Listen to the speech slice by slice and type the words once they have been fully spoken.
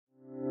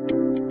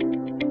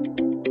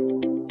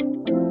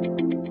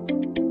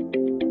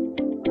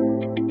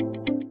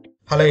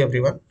Hello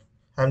everyone,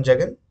 I'm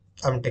Jegan.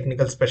 I'm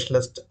technical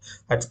specialist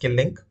at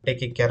Skill-Lync,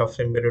 taking care of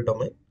embedded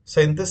domain.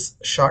 So in this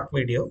short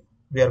video,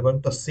 we are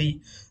going to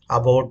see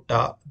about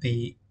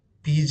the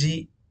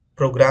PG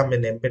program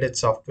in embedded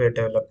software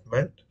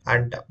development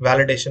and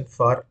validation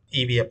for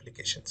EV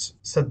applications.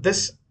 So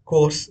this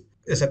course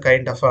is a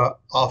kind of a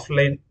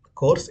offline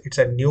course. It's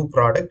a new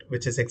product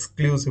which is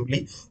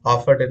exclusively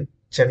offered in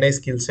Chennai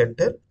Skill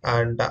Center,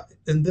 and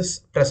in this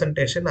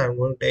presentation I'm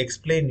going to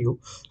explain you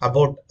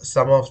about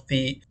some of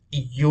the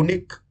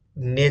unique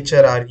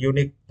nature or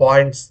unique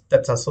points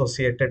that's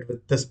associated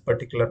with this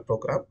particular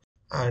program.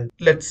 And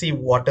let's see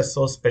what is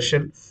so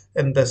special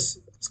in this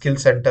skill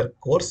center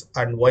course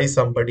and why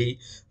somebody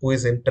who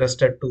is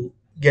interested to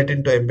get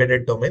into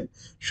embedded domain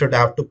should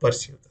have to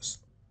pursue this.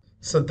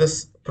 So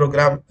this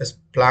program is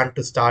planned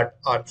to start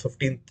on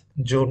 15th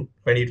June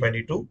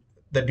 2022.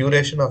 The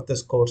duration of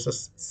this course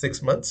is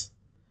 6 months,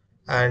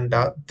 and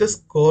this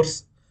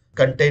course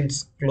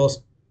contains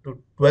close to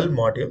 12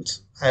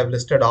 modules. I have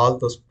listed all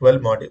those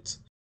 12 modules.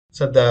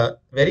 So the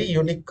very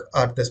unique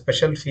or the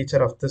special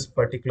feature of this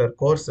particular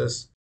course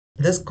is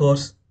this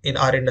course in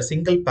a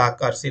single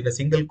pack or in a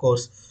single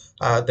course,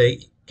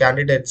 the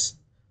candidates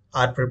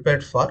are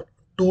prepared for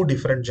two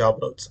different job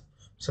roles.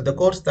 So the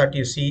course that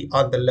you see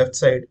on the left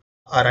side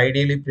are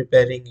ideally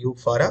preparing you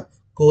for a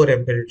core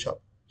embedded job.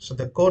 So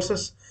the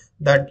courses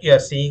that you are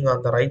seeing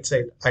on the right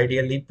side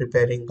ideally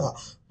preparing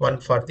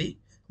one for the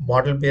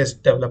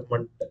model-based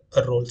development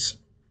roles.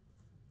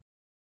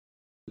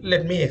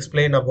 Let me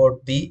explain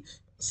about the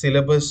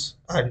syllabus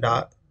and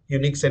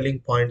unique selling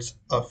points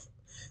of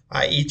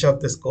each of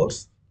this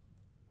course.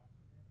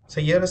 So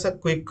here is a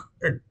quick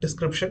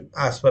description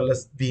as well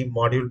as the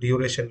module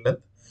duration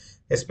length,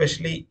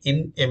 especially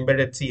in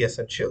embedded C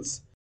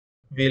essentials.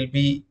 We'll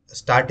be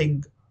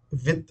starting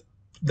with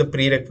the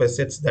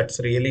prerequisites that's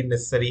really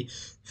necessary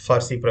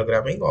for C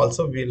programming.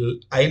 Also, we'll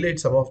highlight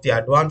some of the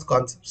advanced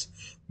concepts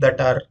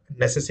that are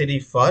necessary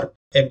for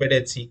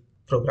embedded C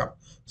program.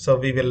 So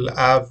we will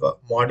have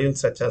modules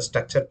such as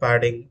structure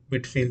padding,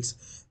 bit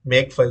fields,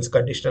 make files,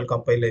 conditional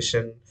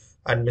compilation,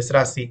 and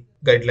MISRA C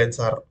guidelines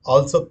are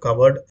also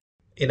covered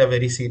in a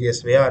very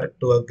serious way or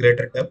to a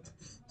greater depth.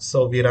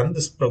 So we run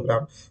this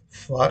program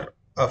for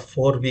a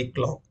 4 week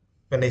long.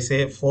 When I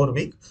say 4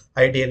 week,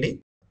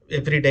 ideally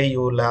every day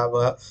you will have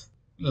a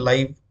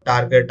live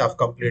target of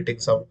completing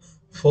some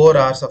 4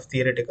 hours of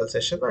theoretical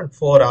session and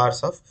 4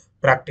 hours of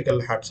practical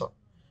hands-on.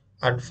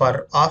 And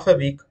for half a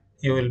week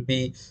you will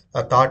be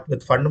taught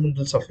with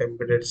fundamentals of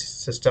embedded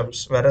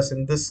systems, whereas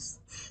in this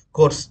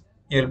course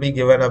you will be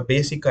given a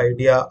basic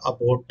idea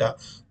about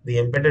the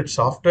embedded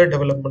software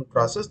development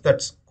process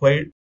that's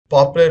quite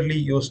popularly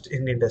used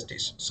in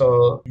industries.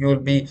 So you will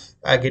be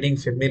getting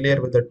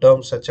familiar with the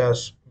terms such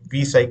as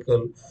V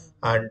cycle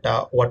and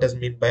what is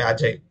meant by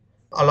agile.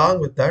 Along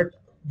with that,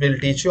 we'll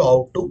teach you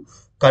how to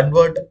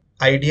convert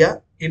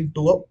idea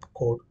into a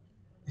code.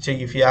 So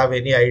if you have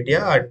any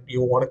idea and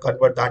you want to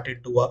convert that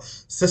into a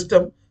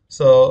system,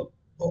 so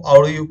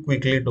how do you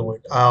quickly do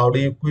it? How do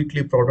you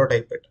quickly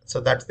prototype it? So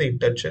that's the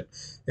intention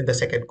in the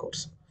second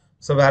course.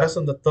 So whereas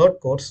in the third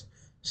course,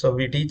 so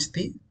we teach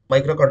the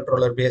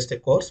microcontroller based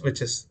course,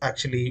 which is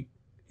actually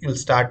you'll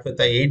start with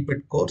the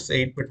 8-bit course,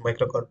 8-bit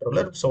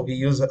microcontroller. So we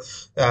use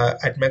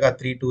Atmega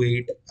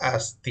 328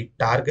 as the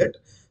target,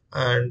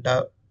 and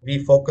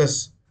we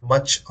focus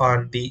much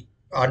on the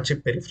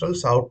on-chip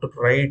peripherals, how to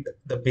write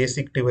the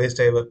basic device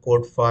driver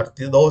code for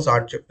those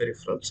on-chip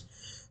peripherals,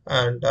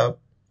 and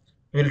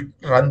we'll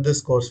run this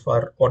course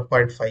for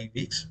 1.5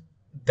 weeks.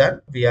 Then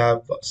we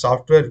have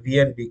software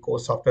V&V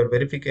course, software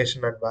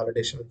verification and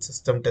validation and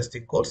system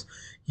testing course.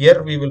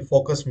 Here we will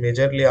focus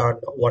majorly on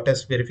what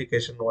is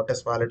verification, what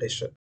is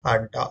validation,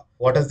 and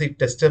what is the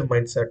tester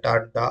mindset,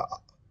 and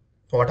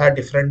what are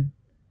different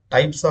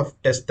types of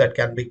tests that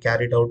can be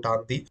carried out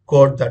on the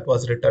code that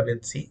was written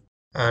in C.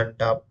 And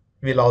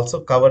we'll also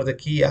cover the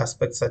key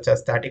aspects such as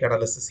static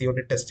analysis,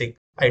 unit testing,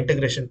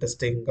 integration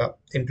testing,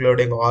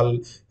 including all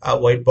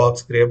white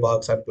box, gray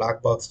box, and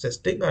black box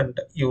testing. And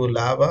you will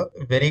have a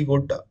very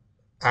good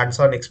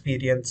hands-on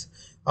experience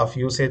of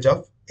usage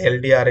of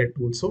LDRA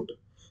toolsuit.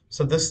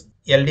 So this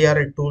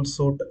LDRA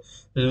toolsuit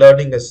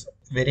learning is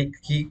very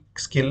key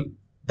skill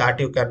that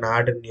you can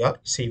add in your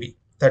CV.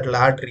 That will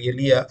add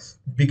really a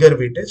bigger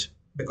weightage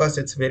because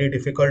it's very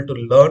difficult to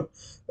learn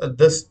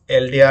this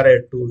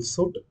LDRA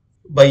toolsuit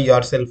by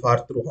yourself or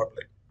through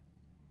online.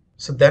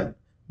 So then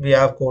we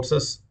have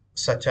courses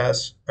such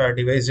as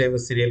device driver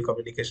serial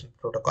communication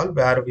protocol,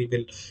 where we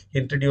will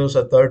introduce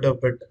a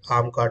 32-bit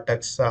ARM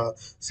Cortex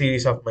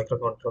series of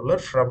microcontroller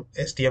from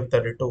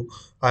STM32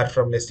 or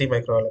from ST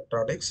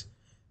Microelectronics.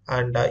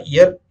 And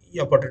here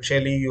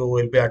potentially you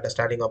will be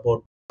understanding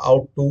about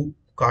how to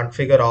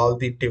configure all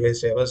the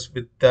device drivers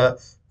with the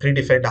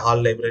predefined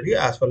HAL library,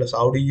 as well as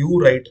how do you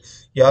write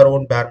your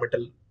own bare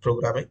metal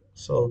programming.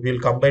 So we'll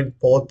combine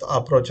both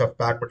approach of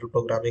bare metal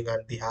programming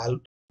and the HAL.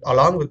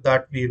 Along with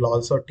that, we will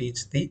also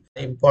teach the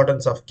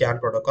importance of CAN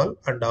protocol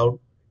and how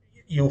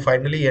you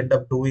finally end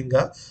up doing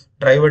a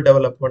driver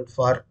development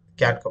for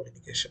CAN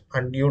communication,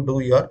 and you do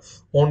your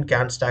own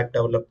CAN stack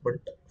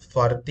development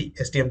for the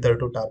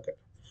STM32 target.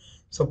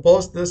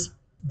 Suppose this,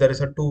 there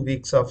is a 2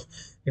 weeks of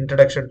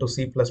introduction to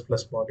C++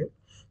 module.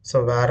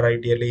 So where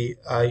ideally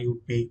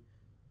you'd be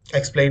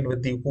explained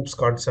with the hoops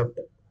concept,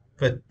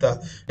 with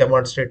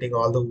demonstrating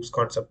all the hoops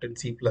concept in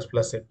C++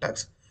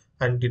 syntax,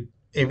 and it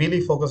heavily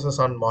focuses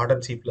on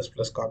modern C++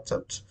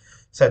 concepts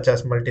such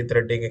as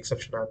multi-threading,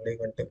 exception handling,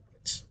 and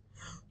templates.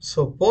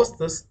 So post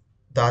this,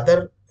 the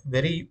other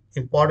very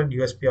important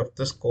USP of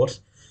this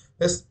course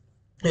is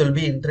you'll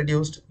be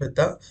introduced with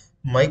a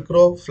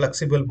micro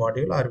flexible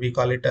module, or we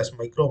call it as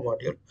micro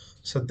module.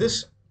 So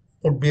this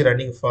would be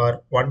running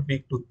for 1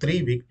 week to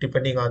 3 weeks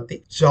depending on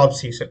the job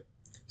season.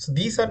 So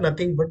these are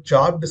nothing but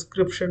job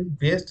description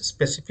based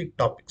specific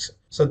topics.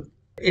 So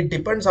it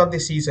depends on the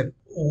season,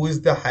 who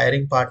is the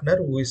hiring partner,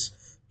 who is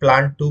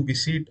planned to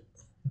visit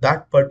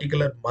that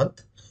particular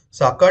month.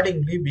 So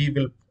accordingly, we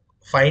will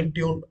fine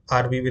tune,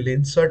 or we will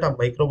insert a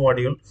micro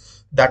module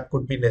that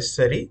could be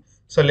necessary.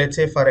 So let's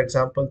say, for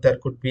example, there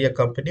could be a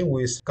company who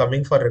is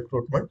coming for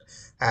recruitment,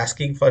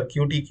 asking for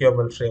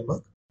QTQML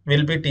framework.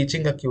 We'll be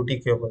teaching a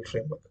QTQML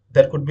framework.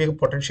 There could be a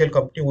potential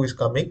company who is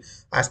coming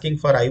asking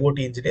for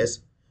IoT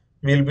engineers.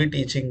 We'll be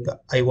teaching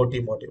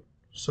IoT module.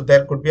 So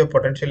there could be a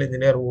potential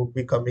engineer who would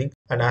be coming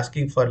and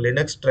asking for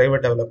Linux driver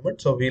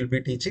development. So we'll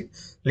be teaching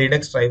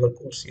Linux driver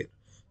course here.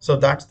 So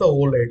that's the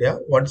whole idea.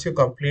 Once you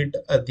complete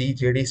the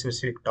JD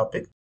specific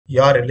topic,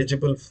 you are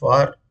eligible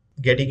for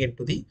getting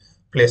into the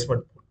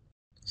placement pool.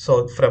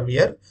 So from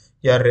here,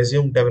 your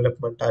resume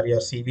development or your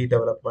CV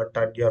development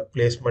and your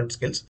placement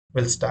skills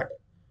will start.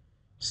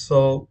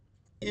 So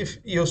if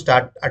you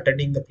start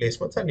attending the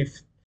placements, and if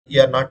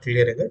you are not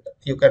clearing it,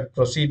 you can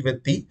proceed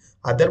with the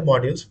other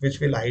modules, which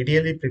will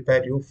ideally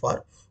prepare you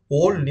for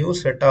whole new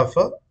set of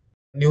a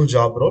new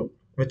job role,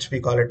 which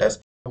we call it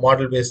as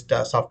model based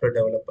software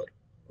developer.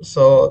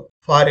 So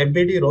for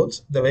MBD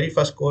roles, the very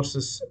first course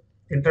is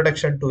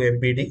Introduction to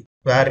MBD,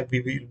 where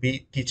we will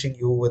be teaching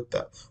you with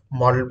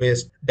model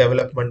based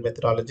development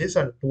methodologies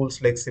and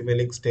tools like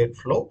Simulink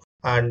Stateflow,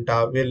 and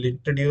we'll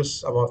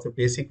introduce some of the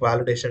basic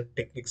validation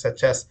techniques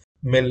such as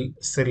mill,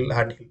 sill,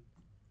 and hill.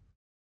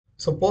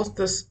 Suppose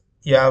this,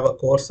 you have a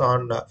course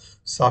on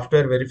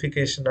software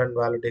verification and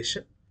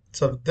validation.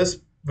 So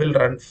this will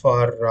run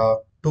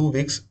for 2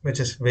 weeks, which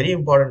is very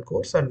important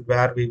course, and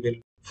where we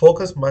will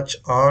focus much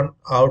on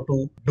how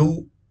to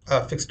do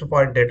fixed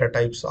point data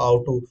types,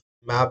 how to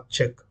map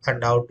check,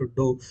 and how to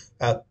do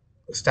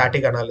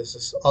static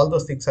analysis. All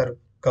those things are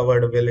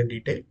covered well in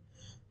detail.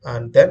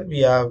 And then we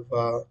have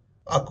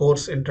a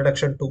course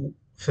Introduction to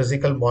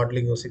Physical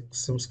Modeling using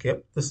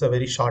SimScape. This is a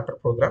very shorter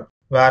program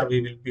where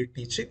we will be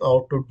teaching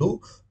how to do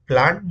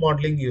plant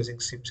modeling using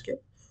SimScape.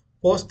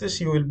 Post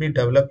this, you will be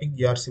developing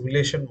your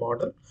simulation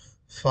model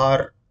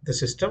for the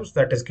systems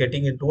that is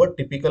getting into a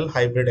typical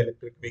hybrid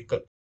electric vehicle.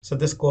 So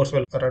this course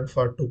will run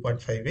for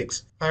 2.5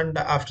 weeks, and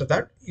after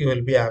that you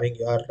will be having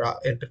your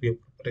interview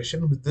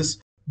preparation. With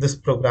this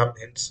program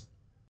ends.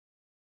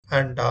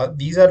 And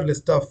these are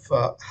list of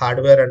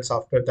hardware and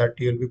software that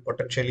you'll be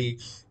potentially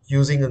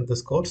using in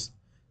this course.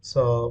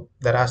 So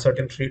there are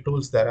certain free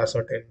tools, there are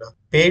certain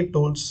paid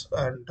tools,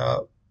 and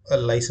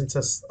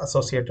licenses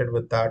associated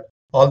with that.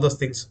 All those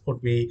things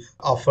would be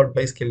offered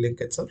by Skill-Lync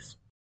itself.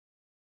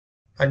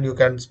 And you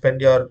can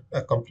spend your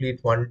complete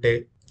 1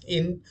 day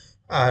in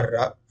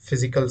our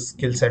physical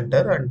skill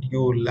center, and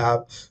you will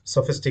have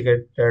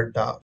sophisticated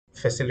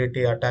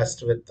facility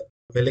attached with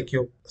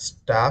well-equipped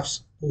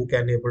staffs who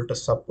can able to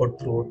support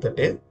throughout the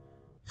day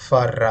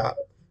for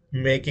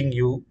making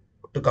you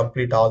to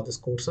complete all these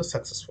courses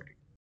successfully.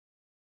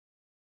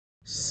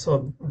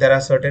 So there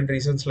are certain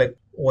reasons like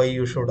why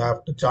you should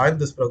have to join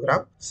this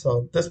program.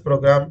 So this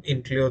program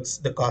includes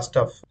the cost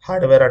of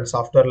hardware and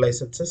software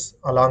licenses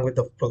along with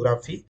the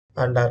program fee,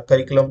 and our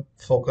curriculum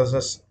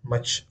focuses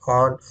much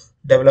on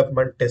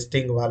development,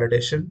 testing,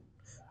 validation,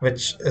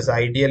 which is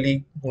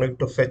ideally going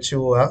to fetch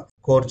you a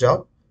core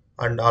job.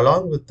 And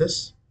along with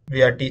this,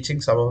 we are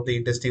teaching some of the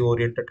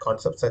industry-oriented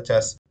concepts such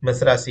as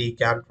Mesra C,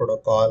 CAN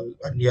protocol,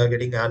 and you are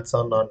getting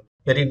hands-on on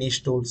very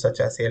niche tools such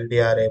as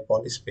LDRA,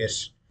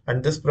 Polyspace.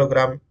 And this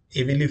program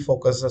heavily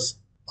focuses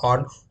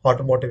on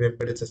automotive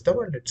embedded system,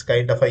 and it's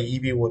kind of a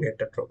EV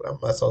oriented program,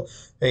 so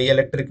a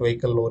electric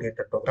vehicle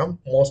oriented program.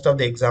 Most of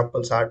the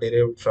examples are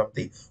derived from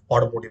the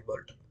automotive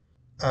world.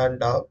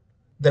 And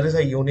there is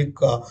a unique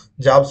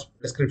job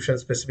description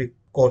specific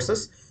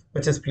courses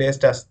which is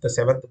placed as the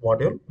seventh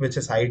module, which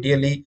is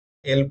ideally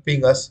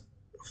helping us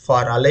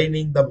for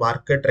aligning the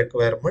market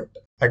requirement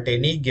at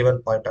any given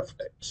point of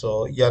time.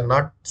 So you're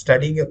not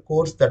studying a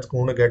course that's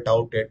going to get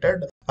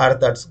outdated or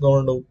that's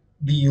going to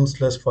be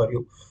useless for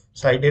you.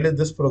 So ideally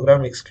this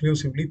program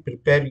exclusively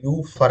prepare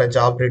you for a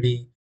job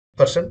ready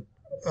person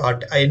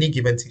at any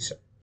given season.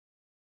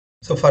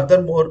 So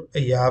furthermore,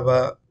 you have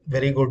a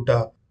very good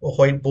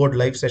whiteboard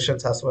live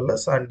sessions as well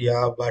as, and you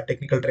have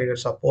technical trainer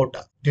support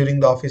during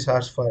the office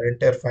hours for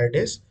entire 5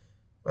 days.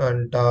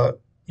 And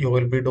you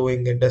will be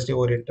doing industry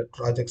oriented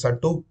projects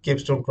and two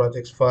capstone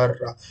projects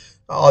for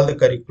all the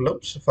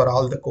curriculums, for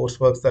all the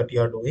courseworks that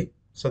you are doing.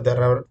 So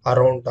there are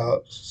around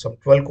some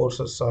 12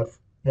 courses or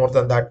more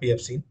than that we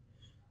have seen.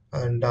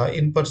 And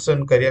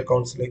in-person career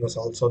counseling is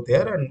also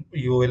there, and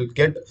you will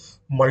get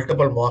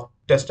multiple mock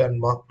test and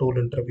mock tool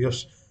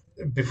interviews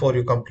before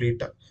you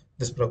complete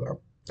this program.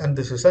 And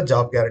this is a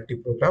job guarantee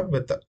program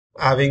with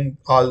having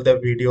all the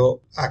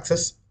video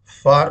access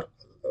for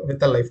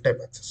with a lifetime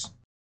access.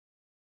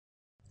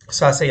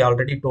 So as I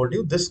already told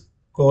you, this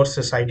course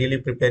is ideally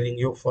preparing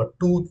you for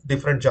two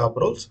different job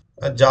roles.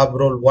 A job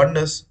role one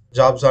is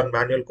jobs on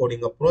manual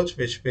coding approach,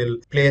 which will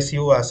place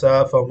you as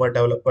a firmware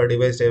developer,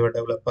 device driver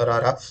developer,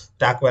 or a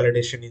stack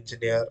validation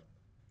engineer,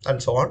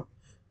 and so on.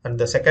 And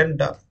the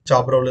second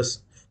job role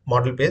is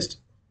model based,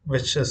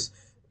 which is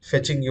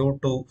fetching you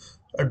to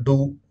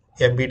do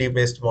MBD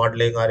based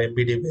modeling or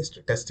MBD based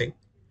testing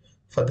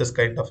for this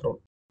kind of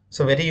role.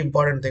 So very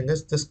important thing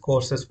is this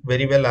course is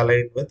very well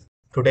aligned with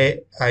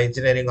today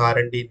engineering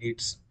R&D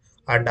needs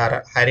and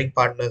our hiring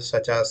partners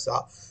such as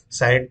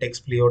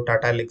Scientix, Pleo,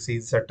 Tata Elxsi,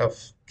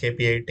 ZF,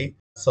 KPIT.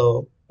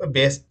 So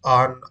based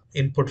on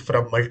input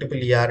from multiple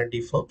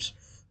ER&D firms,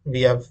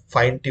 we have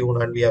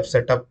fine-tuned and we have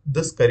set up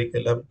this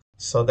curriculum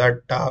so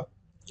that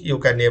you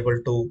can able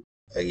to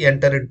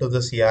enter into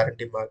this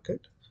ER&D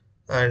market.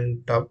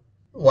 And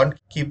one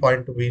key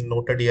point to be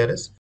noted here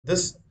is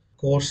this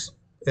course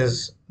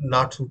is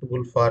not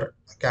suitable for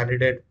a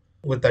candidate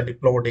with a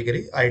diploma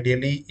degree.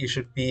 Ideally, you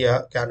should be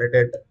a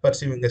candidate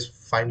pursuing his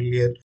final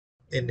year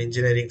in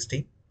engineering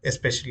stream,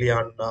 especially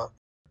on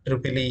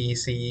triple E,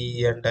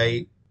 CE, and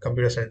I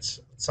computer science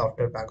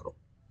software background.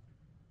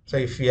 So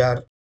if you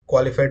are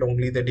qualified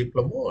only the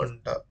diploma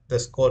and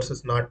this course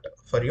is not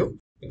for you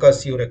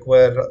because you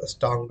require a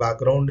strong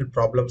background in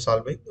problem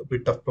solving, a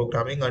bit of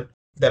programming, and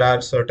there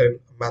are certain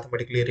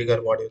mathematically rigor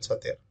modules are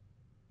there.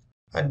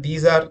 And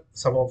these are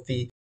some of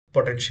the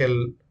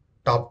potential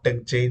top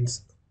tech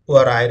giants who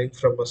are hiring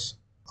from us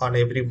on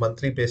every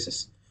monthly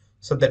basis.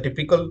 So the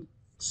typical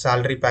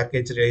salary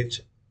package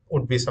range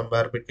would be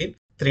somewhere between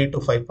 3 to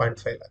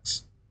 5.5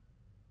 lakhs.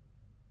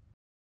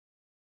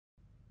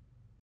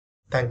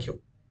 Thank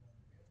you.